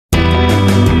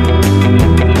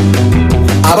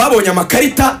babonye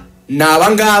amakarita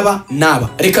naba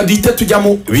reka duhite tujya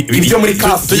mu ibyo muri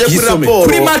kafu tujye kuri raporo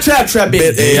kuri match yacu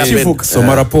ya kivuga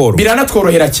soma raporo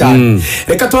biranatworohera cyane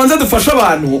reka tubanze dufashe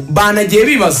abantu banagiye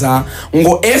bibaza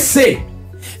ngo ese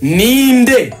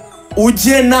ninde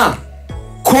ugena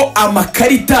ko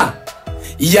amakarita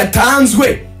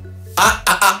yatanzwe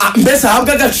mbese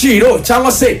ahabwa agaciro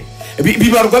cyangwa se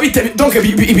bibarwa bite donc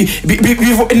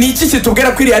ni iki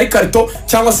kitubwira ko iri ari karito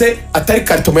cyangwa se atari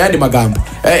karito mu yandi magambo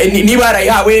niba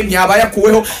yarayihawe ntiyaba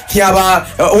yakuweho ntiyaba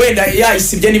wenda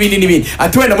yayisibye n'ibindi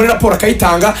ati wenda muri raporo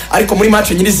akayitanga ariko muri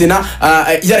match nyirizina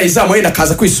yarayizamuye wenda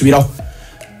akaza kwisubiraho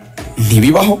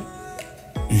ntibibaho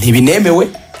ntibinemewe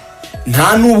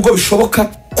nta nubwo bishoboka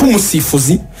ko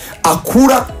umusifuzi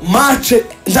akura match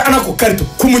nako karito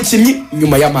ku mukinnyi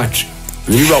nyuma ya match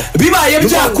bibaye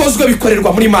byakozwe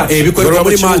bikorerwa muri match bikorerwa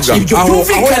muri match ibyo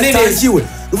byumvikane neza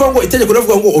uvuga ngo itegeko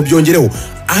rivuga ngo ubyongereho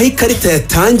aho ikarita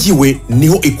yatangiwe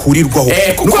niho ikurirwaho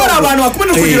kuko hari abantu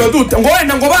bakomeza kugira dute ngo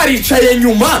wenda ngo baricaye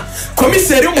nyuma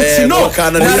komiseri y'umukino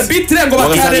na arbitre ngo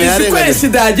bakanariza uko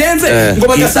insida yagenze ngo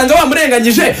bagasanga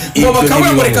bamurenganyije ngo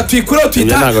bakavuga ngo reka tuyikureho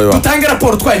tutange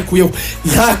raporo twayikuyeho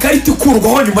nta karita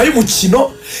ikurwaho nyuma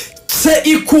y'umukino se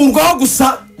ikurwaho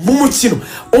gusa mu mukino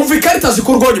umva ikarita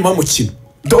zikurwaho nyuma y'umukino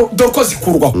dore ko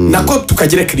zikurwaho nako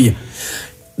tukagire kiriya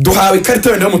duhawe ikarita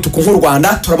wenda y'umutuku nk'u Rwanda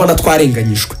turabona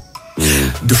twarenganyijwe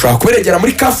dushobora kuberegera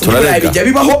muri kafu bijya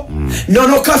bibaho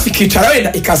noneho kafu ikicara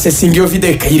wenda ikasesinga iyo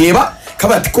video ikayireba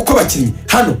kabati kuko bakinnyi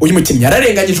hano uyu mukinnyi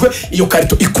yararenganyijwe iyo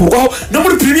karito ikurwaho no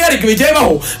muri Premier League bijya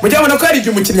bibaho mujya babona ko hari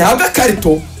igihe umukinnyi ahabwa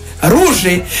karito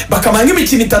ruje bakamanga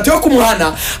imikino 3 yo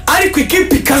kumuhana ariko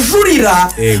ikipe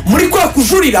ikajurira muri kwa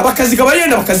kujurira bakazigaba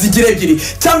yenda bakazigira ebyiri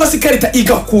cyangwa se karita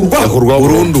igakurwa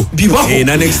burundu bibaho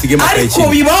na next game ariko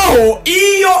bibaho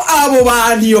iyo abo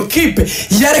bantu iyo kipe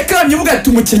yarekamye uvuga ati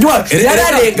umukinnyi wacu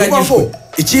yararenganyijwe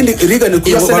ikindi rigane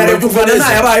kuvana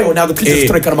nayabayeho ntabwo twigeze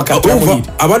turekana amakarita y'umuhira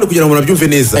abantu kugira ngo nabyumve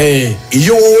neza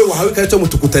iyo wowe wahawe ikarita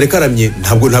y'umutuku utarekaramye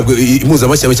ntabwo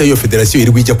impuzamashyamba cyangwa iyo federasiyo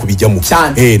iri kujya kubijyamo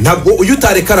ntabwo uyu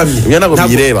utarekaramye ntabwo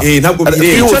bireba ntabwo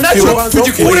bireba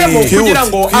tugikuremo kugira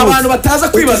ngo abantu bataza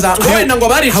kwibaza wenda ngo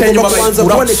baricaye nyuma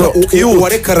bayikura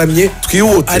uwarekaramye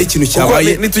ari ikintu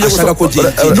cyabaye ashaka ko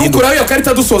nukuraho iyo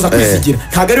karita dusoza kwisigira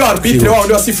ntabwo ari wa arbitre wa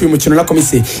wundi wasifuye umukino na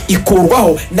komiseri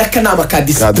ikurwaho n'akanama ka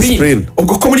discipline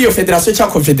ubwo ko muri iyo federasiyo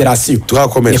cyangwa konfederasiyo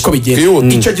tuhakomeje niko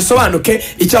bigenda icyo gisobanuke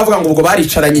icyo bavuga ngo ubwo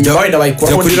baricaranye inyuma wenda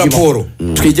bayikuraho kuri raporo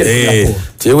twigere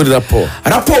kuri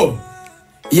raporo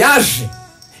yaje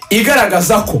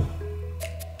igaragaza ko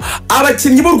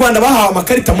abakinnyi b'u Rwanda bahawe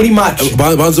amakarita muri match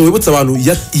banzo wibutsa abantu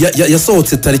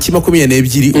yasohotse tariki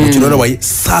 22 umukino wabaye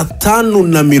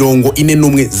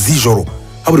 5:41 z'ijoro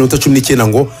haburi 19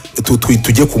 ngo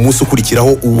tujye ku munsi ukurikiraho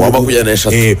wa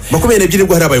 22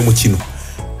 bwo harabaye umukino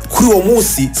kuri uwo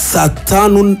munsi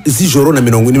 5 z'ijoro na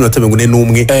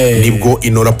 41 nibwo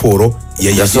ino raporo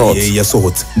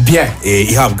yasohotse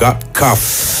ihabwa CAF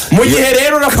mu gihe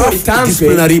rero raporo itanzwe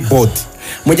disciplinary board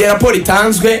mu gihe raporo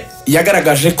itanzwe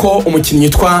yagaragaje ko umukinnyi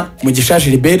witwa Mugisha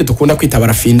Gilbert dukunda kwita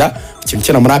barafinda ikintu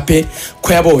cyana muri ape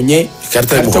ko yabonye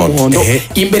karita y'umuhondo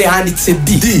imbere handitse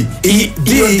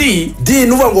D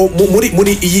nuvuga ngo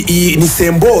muri iyi ni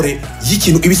symbole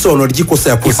y'ikintu ibisobanuro ry'ikosa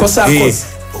yakoze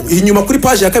inyuma kuri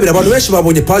page ya kabiri abantu benshi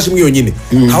babonye page imwe yonyine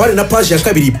habari na page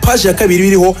ya kabiri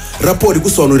iriho raporo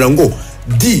igusobanurira ngo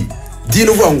D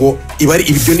nuvuga ngo ibari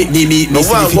ibyo ni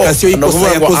signification y'ikosa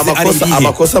yakoze ari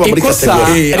amakosa muri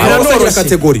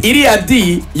kategori iriya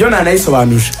D yo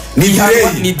nanayisobanuje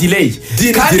ni delay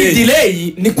kandi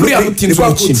delay ni kuri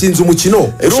yagutinzwa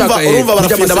umukino urumva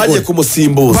barafinda bagiye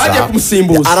kumusimbuza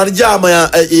araryama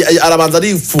arabanza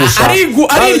arifusha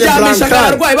ariryamisha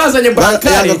agarwaye bazanye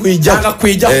brancard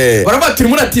agakwijyaho baravuga turi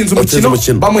muratinza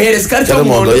umukino bamuhereza ikarita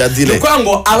y'umuhondo kuko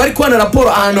ngo abari kubona raporo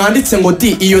ahantu handitse ngo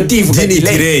D iyo D ivuga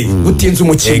delay gutinza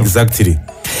umukino exactly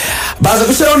baza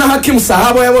gushyiraho na Hakim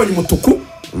Sahabo yabonye umutuku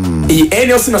iyi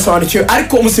ene yose nasobanukiwe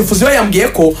ariko umusifuzi we yambwiye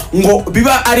ko ngo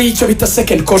biba ari icyo bita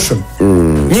second caution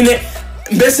nyine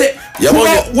mbese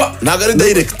ntabwo ari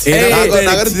direct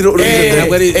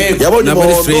yabonye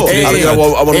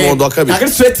umuhondo wa kabiri ntabwo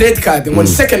ari straight red card ngo ni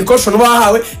second caution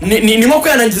bahawe ni nko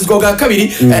kwihanangirizwa bwa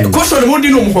kabiri caution ubundi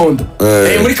ni umuhondo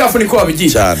muri kafu niko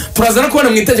babigisha turaza no kubona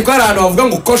mu itegeko hari ahantu bavuga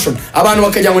ngo caution abantu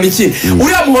bakajya ngo ni iki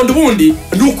uriya muhondo ubundi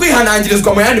ni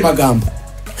ukwihanangirizwa mu yandi magambo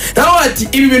naho ati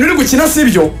ibi bintu uri gukina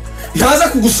sibyo ntaza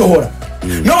kugusohora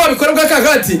no wabikora bwa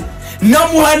kagati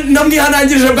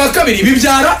namwihanangirije bwa kabiri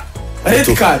bibyara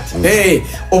red card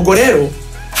ubwo rero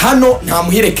hano nta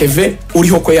muhire Keve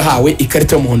uriho ko yahawe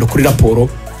ikarita y'umuhondo kuri raporo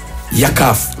ya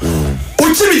CAF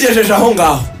ukibigejeje aho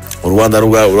ngaho u Rwanda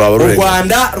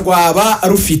rwaba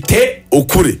rufite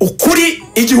ukuri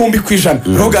igihumbi ku ijana.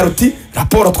 ruvuga ruti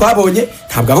raporo twabonye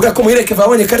ntabwo avuga ko muhireke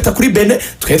babonye karita kuri Benin,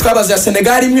 twe twabaze ya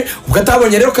Senegal imwe, ubwo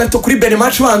atabonye rero karita kuri Benin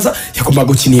match banza yagomba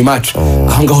gukina iyi match.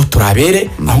 aho ngaho turabere,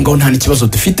 aho ngaho nta n'ikibazo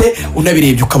dufite,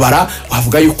 unabirebye ukabara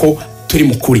wavuga yuko turi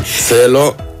mu kuri.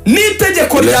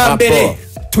 n'itegeko rya mbere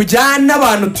tujyana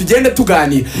abantu tugende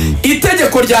tuganira.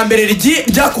 itegeko rya mbere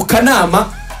ry'ako kanama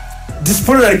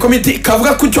disciplinary committee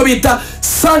kavuga ko icyo bita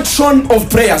sanction of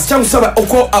players cyangwa usaba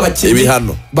uko abakinnyi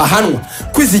bahanwa.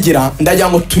 kwizigira ndagira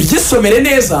ngo turyisomere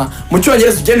neza mu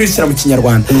cyongereza ugende urishyira mu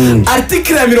kinyarwanda.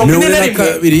 article ya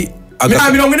 42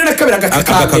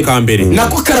 agakambere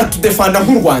nako karatudefanda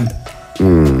nk'u Rwanda.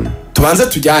 tubanze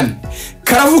tujyane.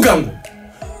 karavuga ngo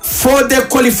for the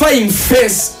qualifying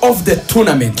phase of the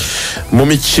tournament, mu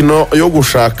mikino yo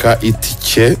gushaka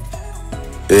itike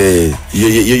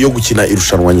yo gukina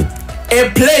irushanwa nyine, a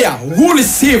player who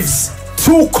receives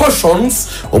 2 cautions,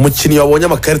 umukinnyi wabonye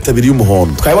amakarita 2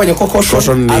 y'umuhondo, twabonye ko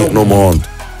caution ni umuhondo,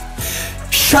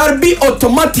 shall be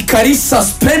automatically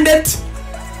suspended,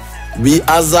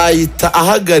 azahita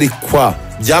ahagarikwa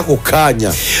by'ako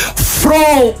kanya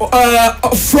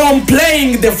from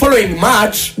playing the following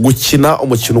match, gukina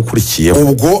umukino ukurikiyeho.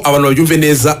 ubwo abantu babyumve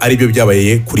neza ari byo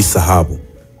byabaye kuri Sahabu.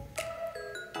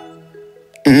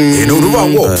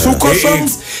 two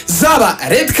cautions zaba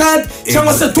red card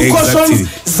cyangwa se 2 cautions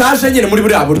zaje nyine muri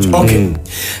buriya buryo. okay,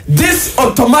 this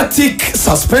automatic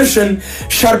suspension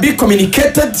shall be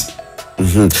communicated,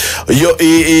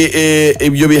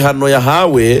 ibyo bihano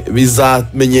yahawe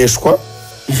bizamenyeshwa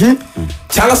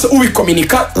cyangwa se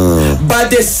ubikominika by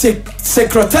the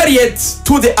secretariat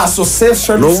to the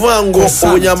association. nuvuga ngo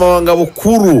ubunyamabanga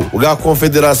bukuru bwa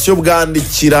confederation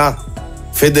bwandikira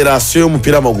federasiyo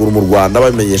y'umupira w'amaguru mu Rwanda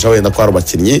bamenyesha wenda ko hari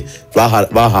abakinnyi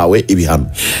bahawe ibihano.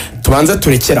 tubanze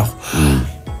turekeraho.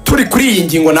 turi kuri iyi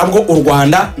ngingo nabwo u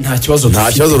Rwanda nta kibazo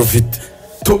rufite.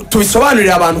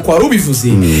 tubisobanurira abantu ko wari ubivuze.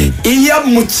 iyo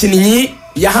umukinnyi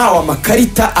yahawe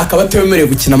amakarita akaba atemerewe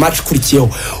gukina match ukurikiyeho,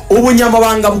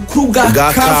 ubunyamabanga bukuru bwa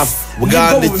CAF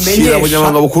bwandikira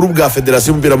ubunyamabanga bukuru bwa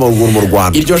federasiyo y'umupira w'amaguru mu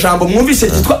Rwanda. iryo jambo mwumvise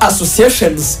ryitwa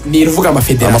associations, ni rivuga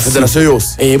amafederasiyo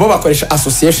yose. bo bakoresha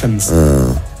associations.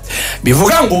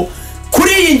 bivuga ngo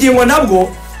kuri iyi ngingo nabwo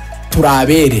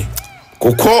turabere,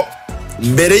 kuko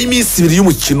mbere y'iminsi 2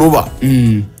 y'umukino uba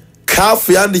CAF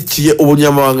yandikiye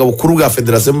ubunyamabanga bukuru bwa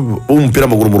federasiyo y'umupira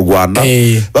w'amaguru mu Rwanda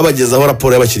babagezaho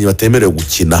raporo y'abakinnyi batemerewe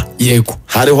gukina. yego,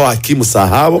 hariho Hakimu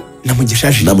Sahabo na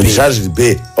Mugisha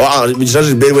Gilbert. Mugisha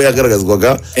Gilbert we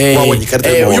yagaragazwaga wabonye ikarita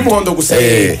y'umuhondo gusa.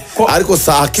 ariko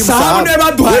Hakimu Sahabo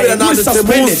baduhaye nanditse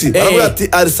munsi aravuga ati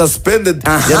ari suspended,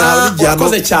 yanahawe n'igihano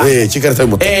cy'ikarita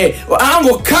y'umutuku.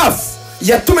 ngo CAF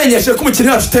yatumenyesheje ko umukinnyi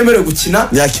wacu utemerewe gukina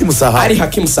ari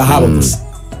Hakimu Sahabo gusa.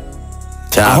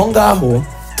 aho ngaho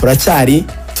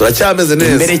turacyameze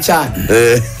neza imbere cyane.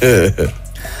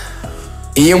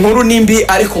 iyi nkuru nimbi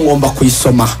ariko ngomba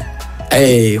kuyisoma.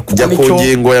 kujya ku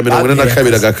ngingo ya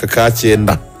 42 agaka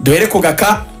duhere ku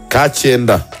gaka ka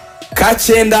 9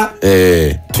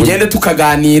 tugende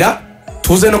tukaganira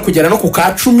tuze no kugera no ku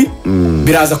ka 10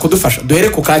 biraza kudufasha. duhere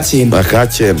ku ka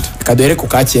 9 duhere ku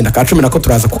ka 9 ka 10 nako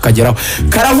turaza kukageraho.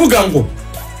 karavuga ngo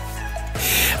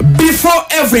before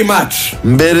every match,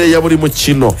 mbere ya buri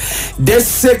mukino, the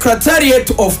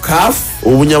secretariat of CAF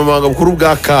ubunyamabanga bukuru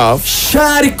bwa CAF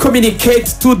shall communicate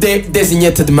to the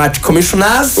designated match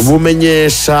commissioners,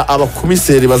 bumenyesha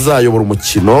abakomiseri bazayobora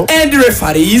umukino and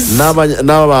referees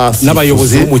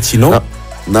n'abayobozi b'umukino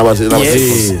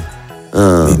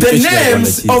the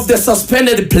names of the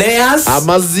suspended players,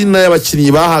 amazina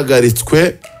y'abakinnyi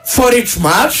bahagaritswe for each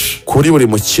match, kuri buri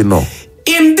mukino.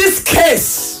 in this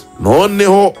case,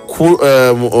 noneho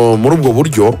muri ubwo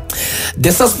buryo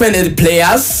the suspended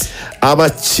players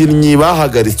abakinnyi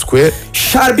bahagaritswe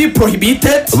shall be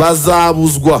prohibited,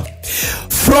 bazabuzwa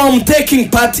from taking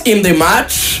part in the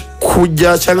match,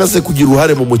 kujya cyangwa se kugira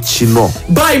uruhare mu mukino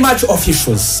by match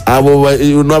officials. abo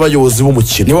n'abayobozi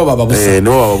b'umukino nibo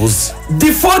bababuza.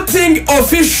 defaulting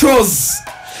officials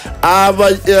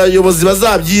abayobozi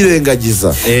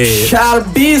bazabyirengagiza shall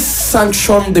be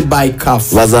sanctioned by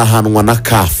CAF, bazahanwa na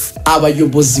CAF.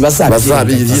 abayobozi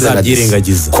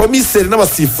bazabyirengagiza, komiseri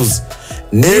n'abasifuzi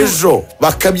n'ejo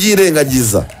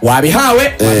bakabyirengagiza,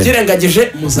 wabihawe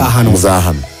wabyirengagije muzahano.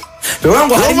 bivuga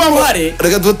ngo hari uruhare.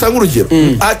 reka dutange urugero.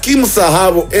 Hakimu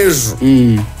Sahabo ejo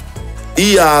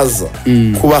iyaza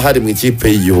kuba hari mu ikipe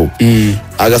y'igihugu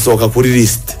agasohoka kuri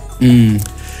lisite,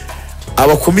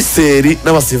 abakomiseri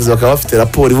n'abasifuzi bakaba bafite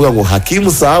raporo ivuga ngo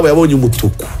Hakimu Sahabo yabonye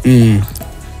umutuku,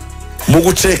 mu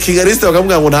gucekinga lisite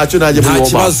bakamubwira ngo ntacyo najye muri nta uwo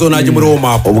kibazo najye muri uwo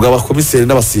mapa ubwo abakomiseri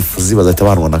n'abasifuzi bazahita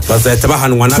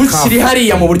bahanwa na tukiri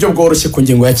hariya mu buryo bworoshye ku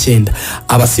ngingo ya 9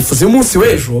 abasifuzi b'umunsi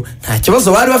w'ejo nta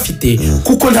kibazo bari bafite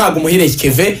kuko ntabwo umuhire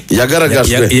Keve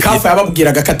yagaragajwe kafa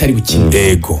yababwiraga ko atari bukine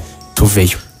yego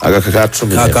tuveyo agaka ka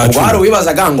 10 ubwo hari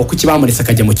wibazaga ngo kuki bamuritse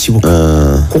akajya mu kibuga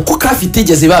kuko kafi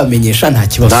itigeze babamenyesha nta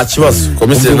kibazo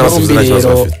komiseri n'abasifuzi nta kibazo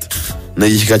bafite ni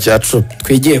igika cya 10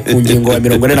 twegeye ku ngingo ya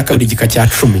 42 igika cya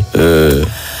 10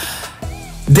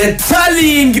 the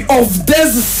tallying of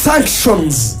these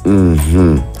sanctions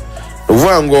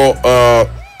uvuga ngo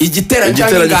igitera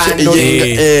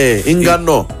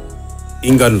ingano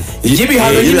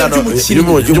y'ibihano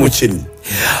by'umukinnyi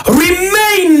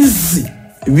remains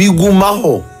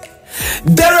bigumaho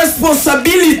the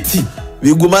responsibility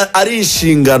biguma ari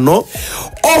inshingano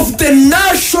of the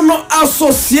national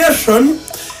association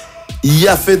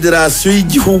ya federasiyo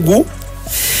y'igihugu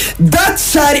that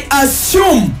shall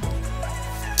assume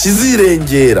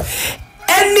kizirengera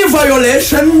any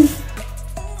violation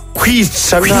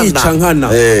kwica nkana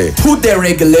to the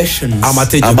regulations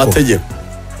amategeko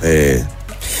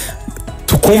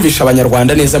tukumvisha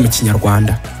abanyarwanda neza mu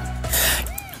kinyarwanda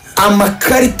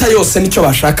amakarita yose nicyo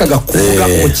bashakaga kuvuga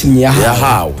umukinnyi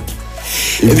yahawe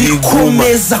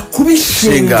bikomeza kuba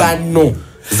inshingano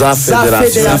za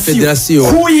federasiyo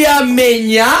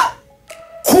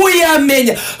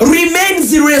kuyamenya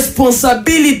remains the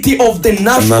responsibility of the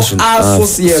national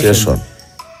association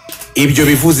ibyo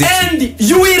bivuze and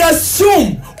you will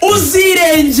assume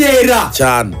uzirengera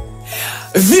cyane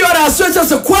violation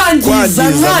cyose kwangiza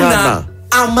nkana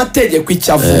amategeko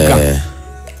icyavuga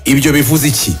ibyo bivuze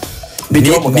iki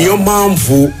niyo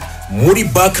mpamvu muri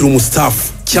backroom staff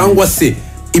cyangwa se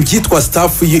ibyitwa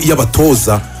staff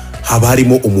y'abatoza haba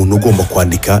harimo umuntu ugomba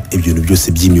kwandika ibintu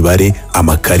byose by'imibare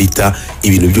amakarita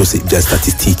ibintu byose bya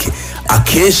statistike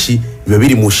akenshi biba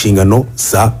biri mu nshingano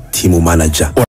za team manager.